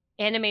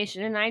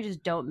 animation and I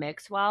just don't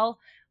mix well.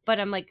 But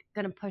I'm like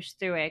gonna push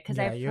through it because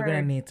you're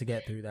gonna need to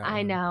get through that.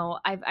 I know.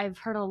 I've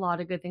heard a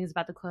lot of good things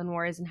about the Clone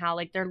Wars and how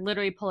like they're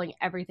literally pulling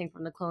everything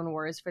from the Clone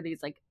Wars for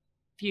these like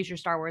future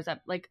Star Wars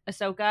like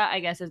Ahsoka, I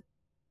guess, is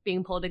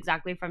being pulled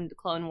exactly from the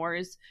Clone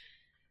Wars.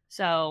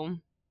 So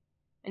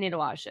I need to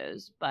watch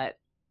those. But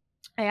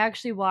I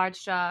actually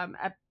watched I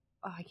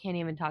can't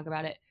even talk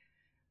about it.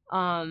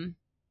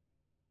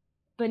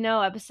 But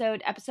no,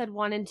 episode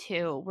 1 and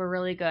 2 were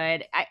really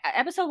good.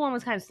 Episode 1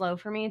 was kind of slow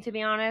for me, to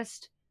be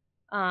honest.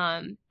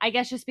 I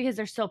guess just because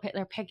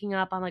they're picking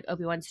up on like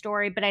Obi-Wan's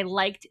story, but I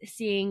liked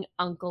seeing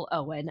Uncle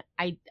Owen.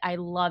 I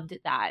loved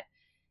that.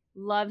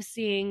 Love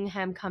seeing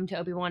him come to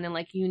Obi-Wan and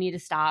like, you need to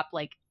stop.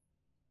 Like,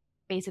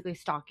 basically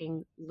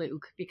stalking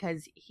Luke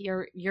because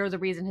you're the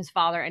reason his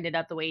father ended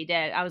up the way he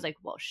did. I was like,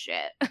 well,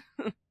 shit.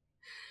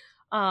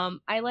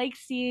 I like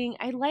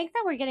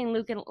that we're getting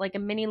Luke and like a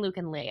mini Luke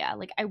and Leia.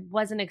 Like I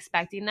wasn't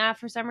expecting that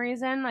for some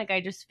reason. Like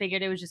I just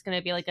figured it was just going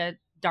to be like a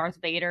Darth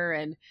Vader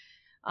and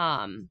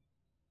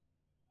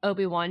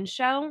Obi-Wan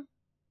show,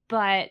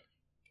 but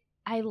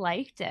I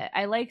liked it.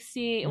 I like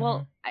seeing,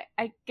 well,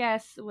 I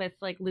guess with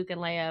like Luke and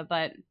Leia,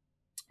 but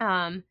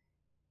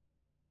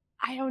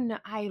I don't know.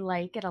 I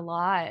like it a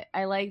lot.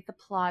 I like the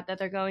plot that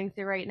they're going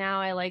through right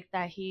now. I like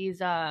that he's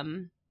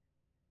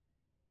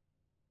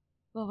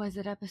what was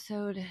it,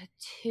 episode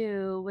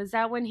 2? Was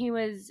that when he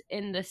was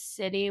in the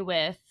city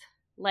with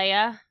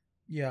Leia?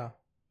 Yeah.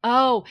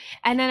 Oh,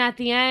 and then at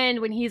the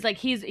end when he's like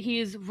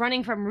he's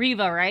running from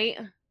Reva, right?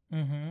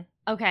 Mm-hmm.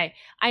 Okay.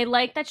 I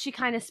like that she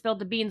kind of spilled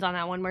the beans on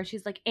that one where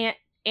she's like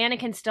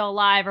Anakin's still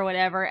alive or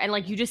whatever, and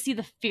like you just see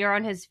the fear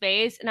on his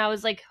face, and I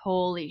was like,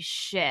 holy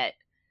shit.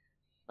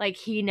 Like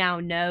he now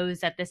knows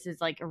that this is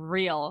like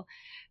real.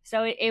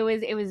 So it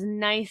was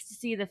nice to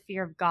see the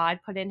fear of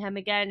God put in him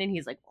again, and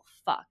he's like, well,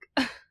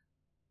 fuck.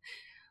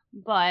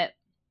 But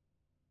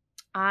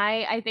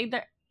I think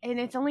that, and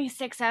it's only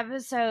 6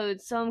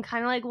 episodes, so I'm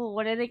kind of like, well,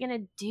 what are they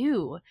gonna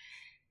do?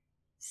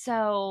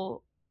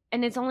 So,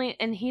 and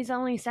he's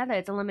only said that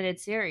it's a limited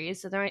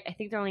series, so I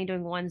think they're only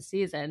doing 1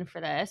 season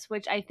for this,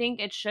 which I think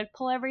it should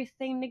pull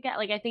everything together.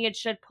 Like I think it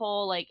should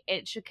pull, like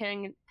it should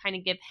kind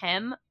of give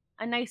him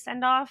a nice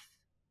send off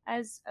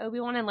as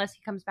Obi-Wan, unless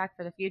he comes back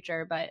for the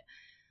future. But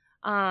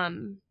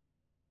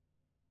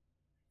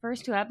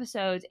first 2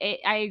 episodes,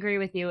 I agree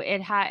with you.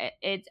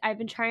 I've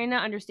been trying to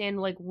understand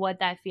like what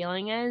that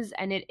feeling is,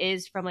 and it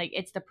is from like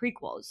it's the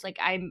prequels. Like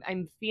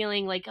I'm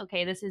feeling like,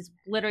 okay, this is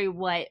literally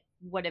what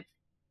would have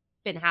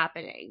been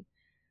happening.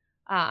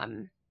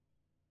 But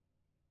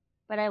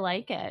I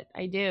like it.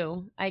 I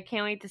do. I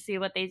can't wait to see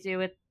what they do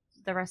with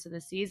the rest of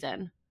the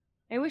season.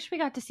 I wish we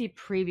got to see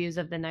previews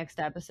of the next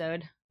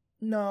episode.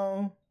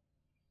 No,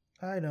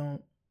 I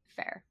don't.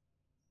 Fair.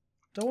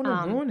 Don't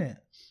want to ruin it.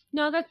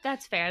 No,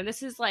 that's fair.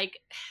 This is like,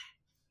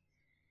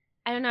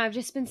 I don't know. I've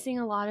just been seeing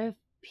a lot of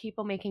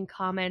people making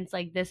comments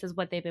like this is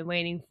what they've been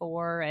waiting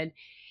for, and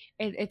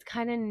it's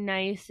kind of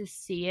nice to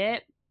see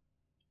it.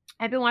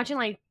 I've been watching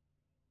like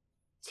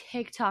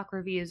TikTok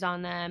reviews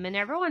on them, and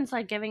everyone's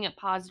like giving it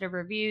positive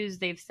reviews.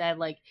 They've said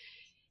like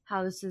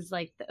how this is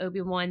like the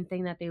Obi-Wan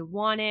thing that they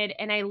wanted,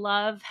 and I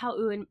love how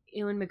Ewan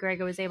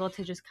McGregor was able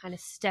to just kind of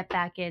step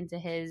back into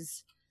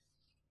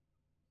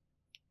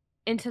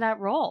that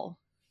role.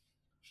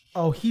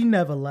 Oh, he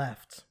never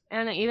left.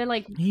 And even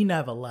like he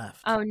never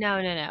left. Oh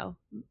no.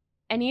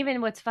 And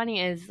even what's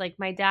funny is like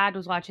my dad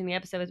was watching the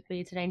episode with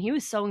me today, and he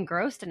was so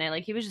engrossed in it.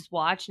 Like he was just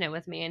watching it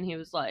with me, and he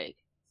was like,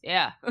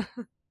 "Yeah."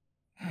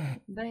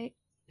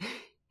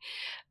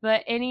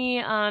 But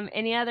any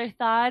other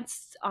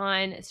thoughts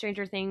on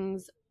Stranger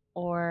Things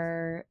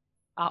or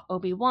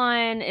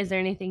Obi-Wan? Is there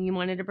anything you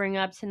wanted to bring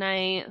up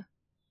tonight?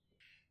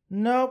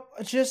 Nope.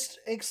 Just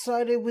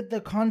excited with the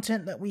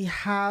content that we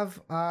have.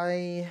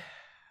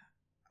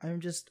 I'm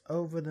just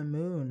over the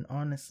moon,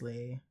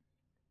 honestly.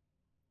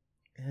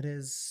 It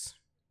is.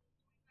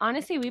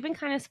 Honestly, we've been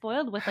kind of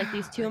spoiled with like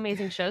these 2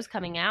 amazing shows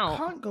coming out.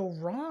 Can't go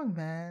wrong,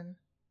 man.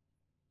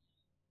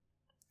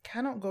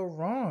 Cannot go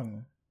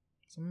wrong.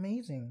 It's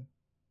amazing.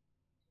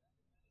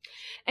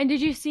 And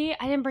did you see,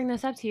 I didn't bring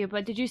this up to you,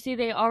 but did you see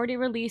they already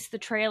released the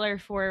trailer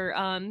for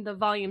the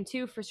volume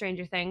 2 for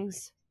Stranger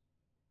Things?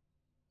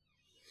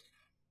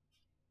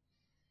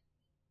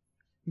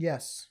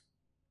 Yes.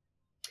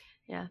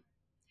 Yeah.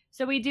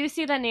 So we do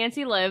see that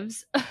Nancy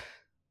lives.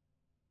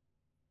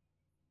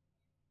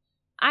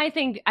 I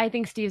think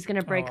Steve's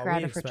gonna break her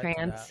out of her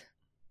trance. That.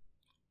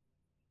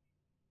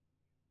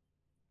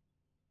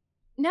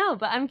 No,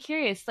 but I'm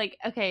curious. Like,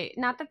 okay,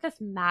 not that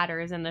this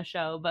matters in the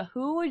show, but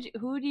who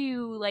do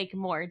you like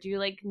more? Do you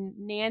like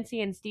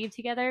Nancy and Steve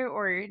together,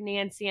 or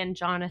Nancy and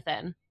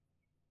Jonathan?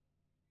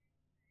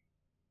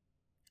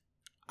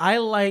 I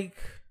like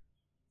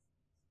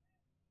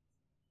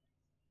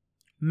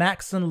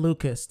Max and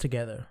Lucas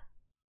together.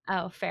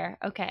 Oh, fair.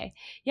 Okay.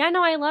 Yeah,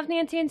 no, I love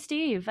Nancy and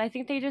Steve. I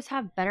think they just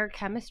have better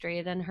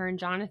chemistry than her and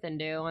Jonathan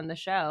do on the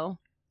show.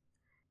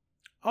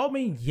 I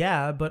mean,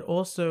 yeah, but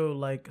also,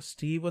 like,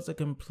 Steve was a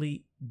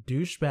complete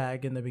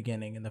douchebag in the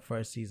beginning in the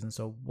first season,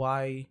 so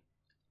why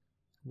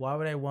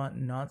would I want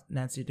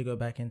Nancy to go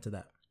back into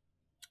that?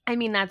 I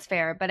mean, that's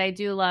fair, but I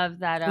do love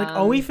that. Like,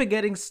 are we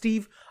forgetting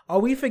Steve? Are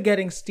we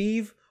forgetting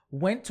Steve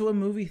went to a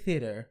movie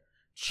theater,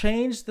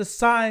 changed the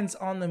signs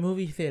on the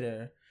movie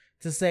theater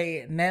to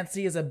say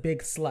Nancy is a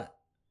big slut?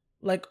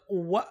 Like,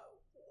 what?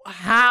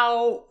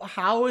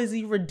 How is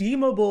he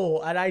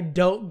redeemable? And I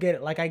don't get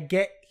it. Like, I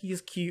get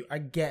he's cute. I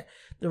get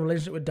the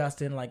relationship with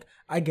Dustin. Like,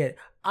 I get it.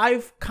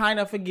 I've kind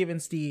of forgiven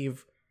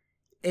Steve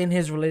in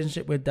his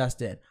relationship with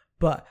Dustin,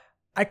 but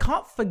I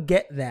can't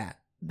forget that.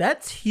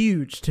 That's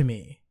huge to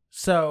me.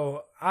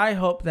 So I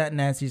hope that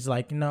Nancy's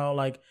like, no,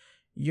 like,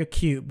 you're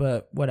cute,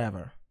 but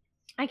whatever.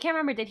 I can't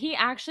remember. Did he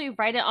actually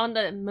write it on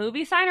the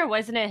movie sign, or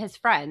wasn't it his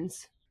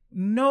friends?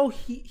 No,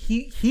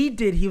 he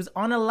did. He was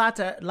on a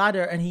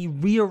ladder and he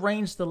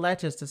rearranged the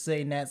letters to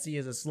say Nancy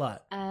is a slut.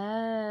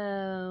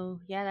 Oh,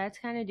 yeah, that's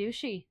kind of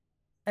douchey.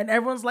 And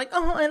everyone's like,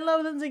 "Oh, I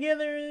love them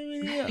together."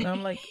 And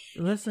I'm like,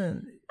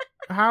 "Listen,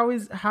 how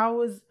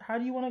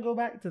do you want to go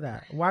back to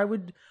that? Why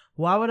would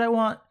I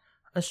want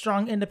a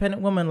strong,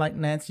 independent woman like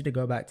Nancy to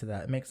go back to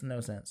that? It makes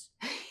no sense."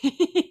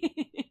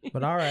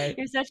 But all right,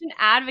 you're such an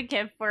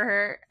advocate for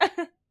her.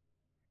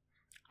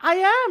 I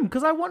am,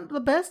 because I want the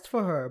best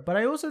for her. But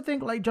I also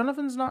think like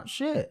Jonathan's not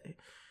shit.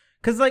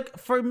 Because like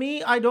for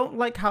me, I don't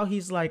like how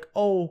he's like,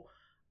 "Oh,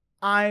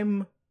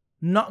 I'm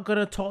not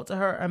gonna talk to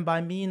her, and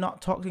by me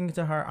not talking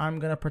to her, I'm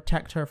gonna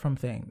protect her from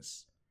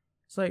things."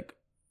 It's like,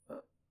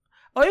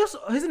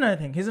 here's another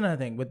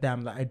thing with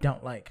them that I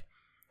don't like.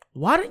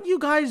 Why don't you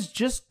guys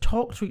just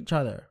talk to each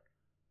other?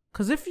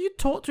 Because if you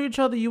talk to each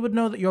other, you would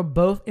know that you're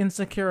both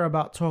insecure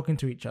about talking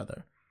to each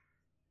other,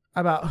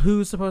 about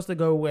who's supposed to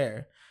go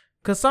where.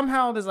 Because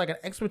somehow there's like an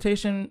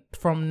expectation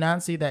from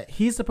Nancy that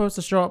he's supposed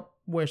to show up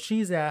where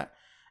she's at,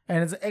 and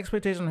there's an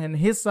expectation on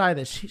his side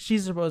that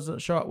she's supposed to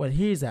show up where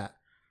he's at.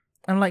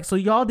 And like, so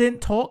y'all didn't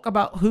talk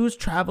about who's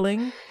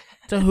traveling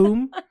to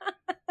whom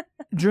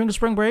during the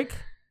spring break?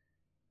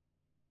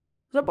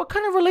 Like, what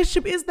kind of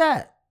relationship is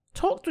that?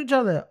 Talk to each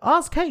other.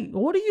 Ask, "Hey,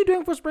 what are you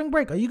doing for spring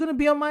break? Are you going to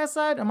be on my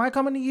side? Am I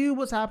coming to you?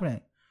 What's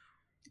happening?"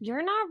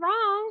 You're not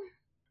wrong.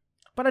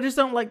 But I just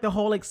don't like the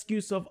whole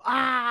excuse of,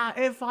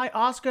 if I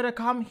ask her to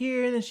come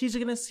here, then she's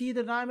going to see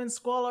that I'm in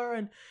squalor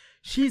and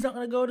she's not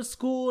going to go to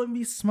school and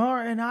be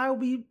smart and I'll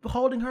be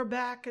holding her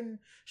back and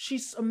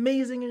she's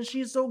amazing and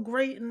she's so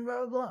great and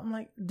blah, blah, blah. I'm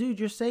like,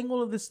 dude, you're saying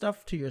all of this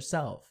stuff to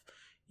yourself.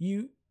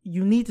 You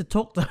need to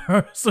talk to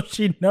her so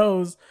she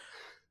knows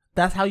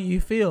that's how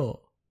you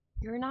feel.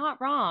 You're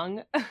not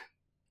wrong.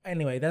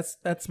 Anyway,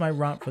 that's my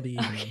rant for the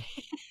evening.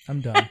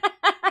 I'm done.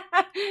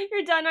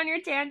 You're done on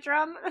your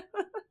tantrum?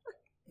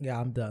 Yeah,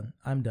 I'm done.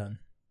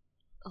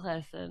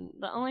 Listen,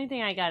 the only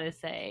thing I gotta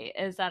say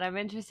is that I'm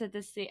interested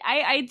to see.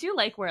 I do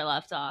like where it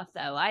left off,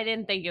 though. I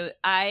didn't think it.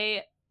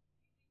 I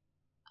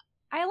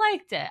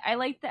liked it. I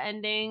liked the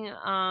ending.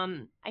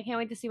 I can't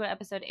wait to see what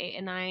episode 8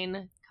 and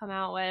 9 come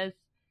out with.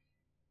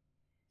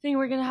 I think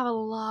we're gonna have a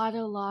lot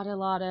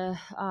of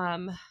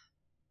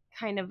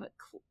kind of.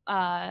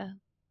 I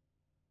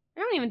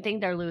don't even think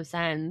they're loose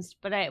ends,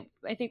 but I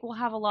think we'll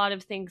have a lot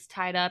of things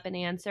tied up and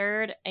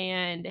answered,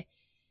 and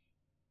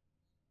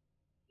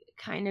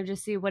kind of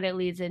just see what it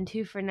leads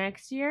into for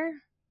next year.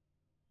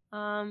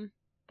 But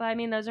I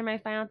mean, those are my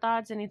final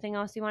thoughts. Anything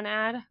else you want to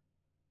add?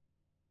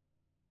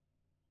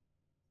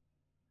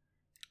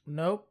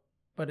 Nope,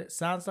 but it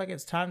sounds like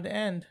it's time to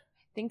end.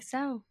 I think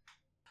so.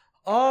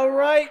 All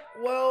right,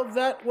 well,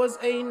 that was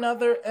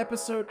another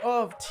episode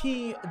of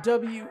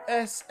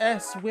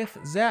TWSS with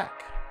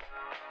Zach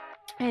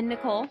and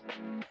Nicole,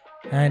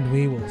 and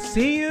we will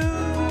see you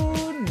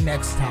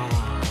next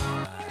time.